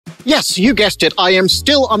Yes, you guessed it. I am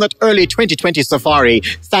still on that early 2020 safari,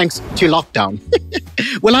 thanks to lockdown.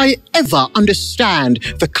 Will I ever understand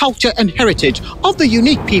the culture and heritage of the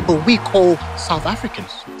unique people we call South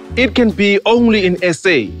Africans? It can be only in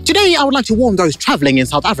SA. Today, I would like to warn those travelling in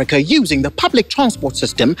South Africa using the public transport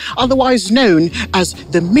system, otherwise known as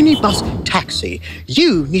the minibus taxi.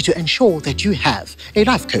 You need to ensure that you have a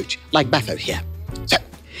life coach like Bafo here. So,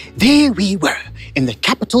 there we were, in the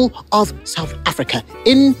capital of South Africa,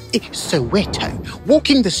 in Soweto,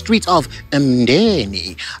 walking the streets of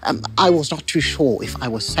Mdeni. I was not too sure if I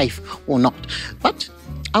was safe or not, but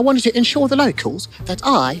I wanted to ensure the locals that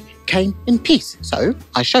I came in peace, so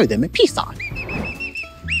I showed them a peace sign.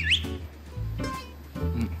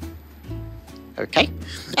 Okay.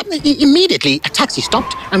 Immediately, a taxi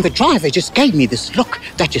stopped, and the driver just gave me this look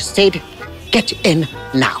that just said, "Get in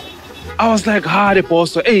now." I was like, hi,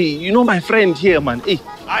 boss. Hey, you know my friend here, man. Hey.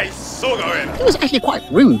 It was actually quite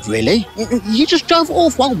rude, really. He just drove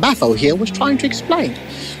off while Bafo here was trying to explain.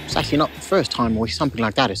 It's actually not the first time where something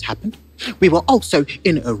like that has happened. We were also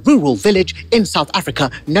in a rural village in South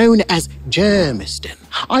Africa known as Germiston.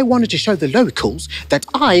 I wanted to show the locals that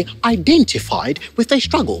I identified with their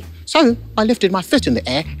struggle. So I lifted my fist in the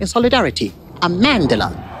air in solidarity. A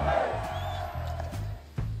mandala.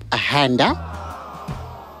 A handa?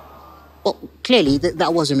 Well, clearly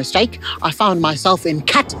that was a mistake. I found myself in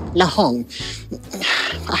Cat Lahong.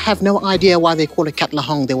 I have no idea why they call it Cat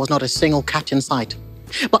Lahong. There was not a single cat in sight.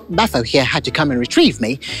 But Bafo here had to come and retrieve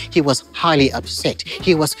me. He was highly upset.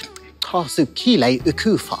 He was Kasukile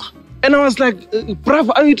Ukufa. And I was like,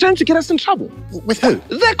 bravo, are you trying to get us in trouble? With who?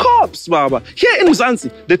 The cops, Baba. Here in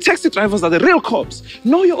Mzansi, the taxi drivers are the real cops.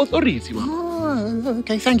 Know your authority, Baba. Oh,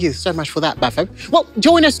 okay, thank you so much for that, Bafo. Well,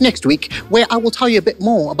 join us next week, where I will tell you a bit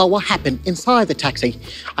more about what happened inside the taxi.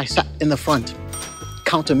 I sat in the front.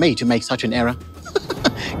 Count on me to make such an error.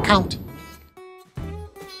 Count.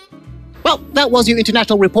 Well, that was your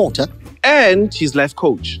international reporter. And his life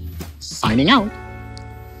coach. Signing out.